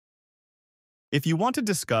If you want to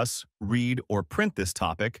discuss, read, or print this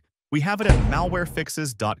topic, we have it at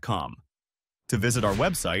malwarefixes.com. To visit our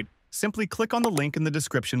website, simply click on the link in the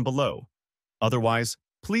description below. Otherwise,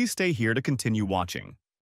 please stay here to continue watching.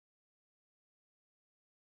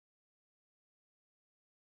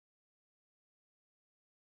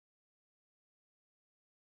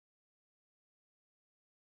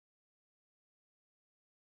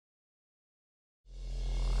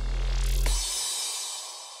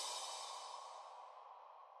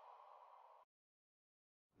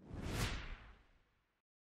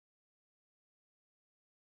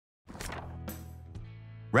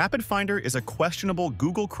 RapidFinder is a questionable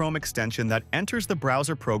Google Chrome extension that enters the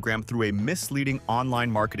browser program through a misleading online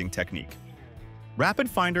marketing technique.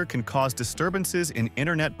 RapidFinder can cause disturbances in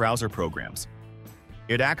internet browser programs.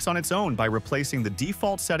 It acts on its own by replacing the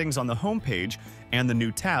default settings on the home page and the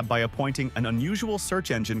new tab by appointing an unusual search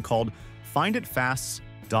engine called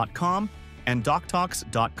finditfasts.com and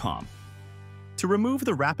doctalks.com. To remove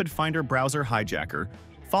the RapidFinder browser hijacker,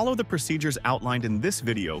 follow the procedures outlined in this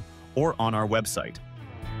video or on our website.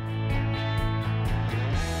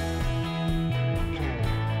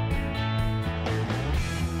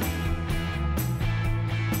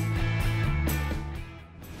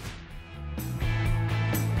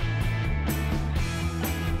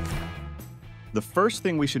 The first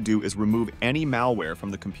thing we should do is remove any malware from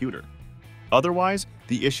the computer. Otherwise,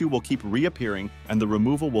 the issue will keep reappearing and the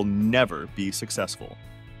removal will never be successful.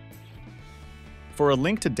 For a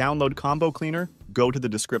link to download AdwCleaner, go to the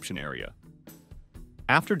description area.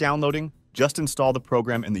 After downloading, just install the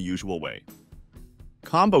program in the usual way.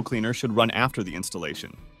 AdwCleaner should run after the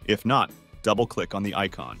installation. If not, double-click on the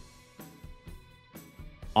icon.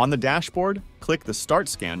 On the dashboard, click the Start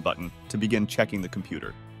Scan button to begin checking the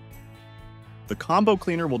computer. The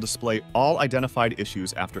AdwCleaner will display all identified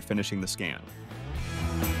issues after finishing the scan.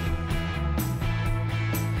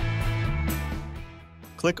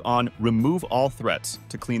 Click on Remove All Threats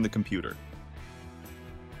to clean the computer.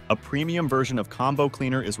 A premium version of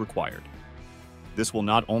AdwCleaner is required. This will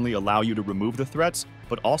not only allow you to remove the threats,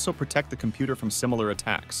 but also protect the computer from similar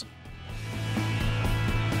attacks.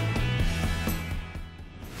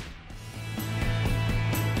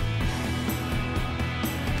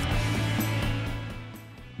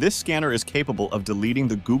 This scanner is capable of deleting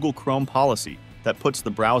the Google Chrome policy that puts the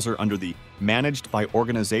browser under the Managed by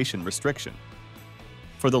Organization restriction.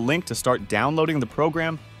 For the link to start downloading the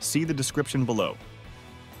program, see the description below.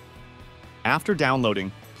 After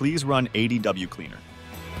downloading, please run AdwCleaner.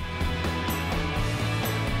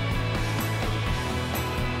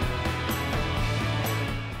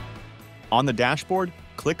 On the dashboard,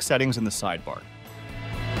 click Settings in the sidebar.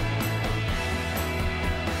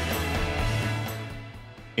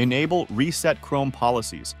 Enable Reset Chrome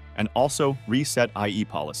Policies and also Reset IE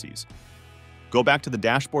Policies. Go back to the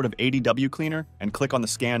dashboard of AdwCleaner and click on the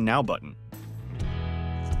Scan Now button.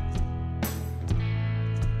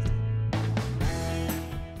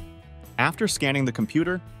 After scanning the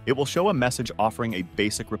computer, it will show a message offering a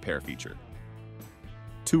basic repair feature.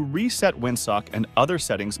 To reset WinSock and other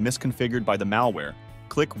settings misconfigured by the malware,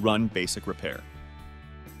 click Run Basic Repair.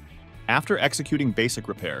 After executing Basic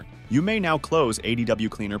Repair, you may now close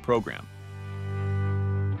AdwCleaner program.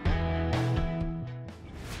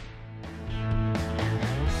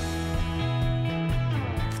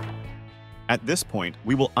 At this point,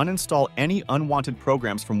 we will uninstall any unwanted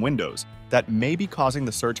programs from Windows that may be causing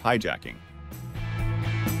the search hijacking.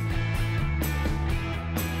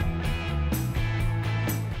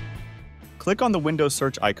 Click on the Windows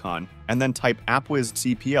search icon and then type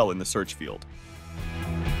AppWizCPL in the search field.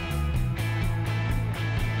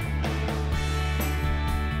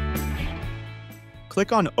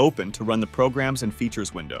 Click on Open to run the Programs and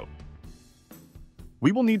Features window.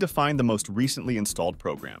 We will need to find the most recently installed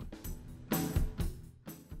program.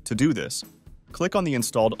 To do this, click on the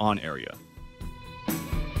Installed On area.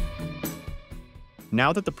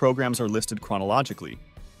 Now that the programs are listed chronologically,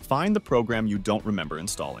 find the program you don't remember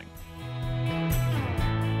installing.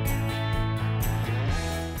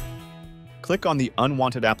 Click on the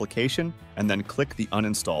Unwanted application and then click the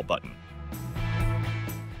Uninstall button.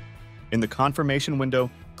 In the confirmation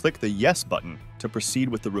window, click the Yes button to proceed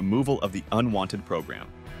with the removal of the unwanted program.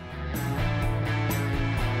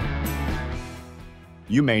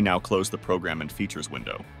 You may now close the Program and Features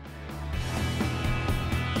window.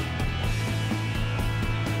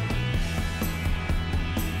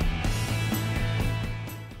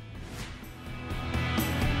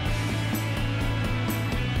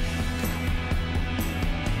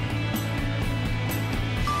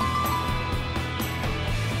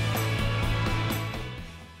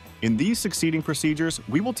 In these succeeding procedures,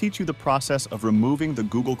 we will teach you the process of removing the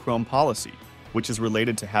Google Chrome policy, which is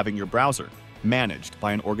related to having your browser managed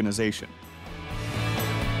by an organization.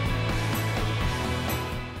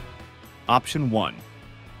 Option 1.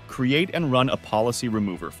 Create and run a policy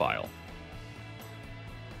remover file.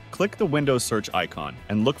 Click the Windows search icon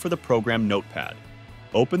and look for the program Notepad.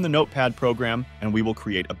 Open the Notepad program and we will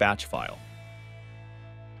create a batch file.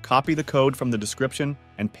 Copy the code from the description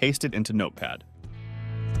and paste it into Notepad.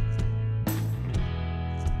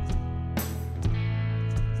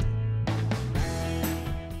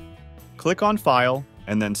 Click on File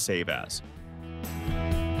and then Save As.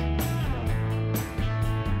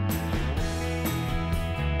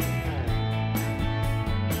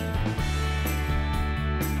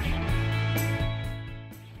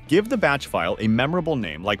 Give the batch file a memorable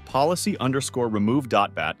name like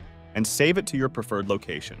policy_remove.bat and save it to your preferred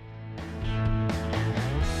location.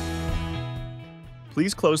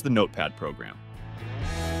 Please close the Notepad program.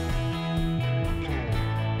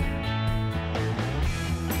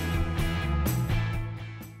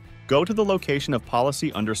 Go to the location of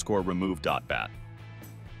policy_remove.bat.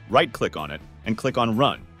 Right-click on it and click on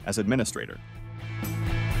Run as administrator.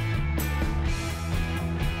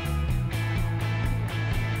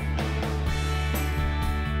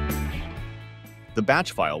 The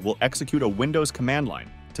batch file will execute a Windows command line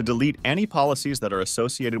to delete any policies that are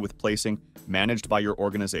associated with placing Managed by your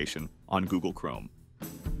organization on Google Chrome.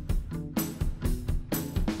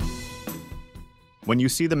 When you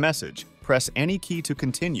see the message, press any key to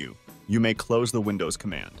continue. You may close the Windows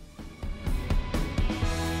command.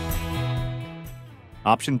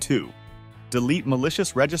 Option 2. Delete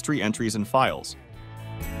malicious registry entries and files.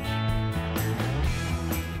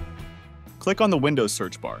 Click on the Windows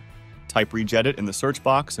search bar. Type regedit in the search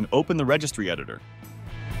box and open the registry editor.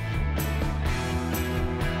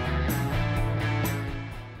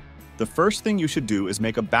 The first thing you should do is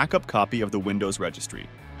make a backup copy of the Windows registry.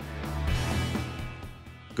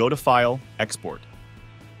 Go to File, Export.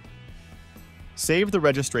 Save the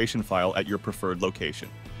registration file at your preferred location.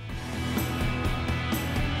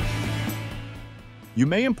 You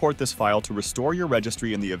may import this file to restore your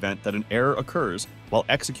registry in the event that an error occurs while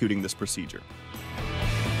executing this procedure.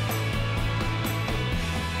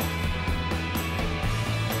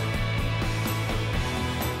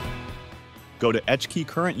 Go to HKey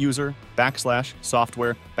current user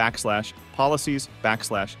 /software /policies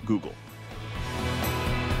 /Google.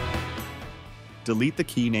 Delete the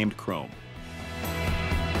key named Chrome.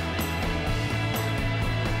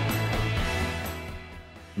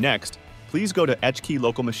 Next, please go to HKey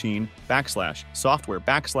local machine /software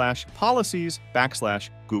 /policies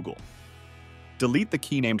 /Google. Delete the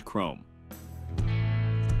key named Chrome.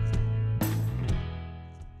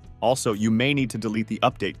 Also, you may need to delete the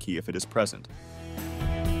update key if it is present.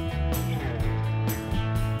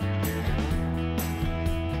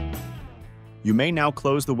 You may now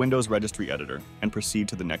close the Windows Registry Editor and proceed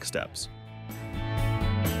to the next steps.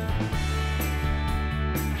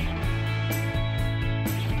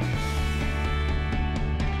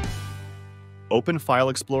 Open File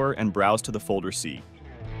Explorer and browse to the folder C.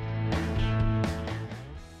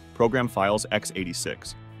 Program Files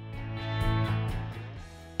x86.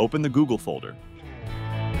 Open the Google folder.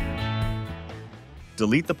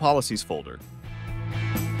 Delete the Policies folder.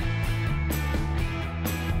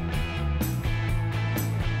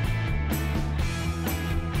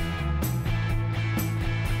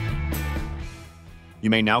 You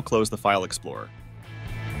may now close the File Explorer.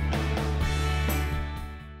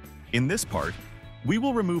 In this part, we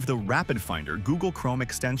will remove the RapidFinder Google Chrome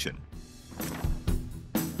extension.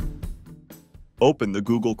 Open the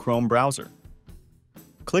Google Chrome browser.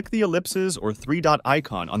 Click the ellipses or three-dot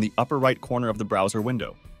icon on the upper right corner of the browser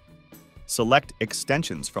window. Select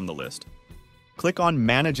Extensions from the list. Click on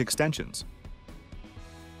Manage Extensions.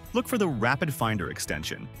 Look for the RapidFinder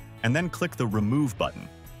extension, and then click the Remove button.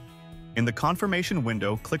 In the confirmation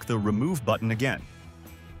window, click the Remove button again.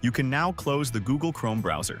 You can now close the Google Chrome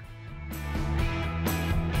browser.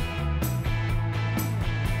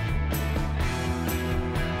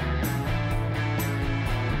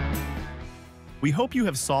 We hope you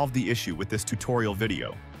have solved the issue with this tutorial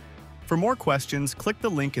video. For more questions, click the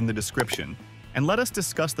link in the description and let us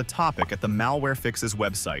discuss the topic at the Malware Fixes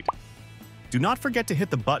website. Do not forget to hit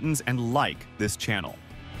the buttons and like this channel.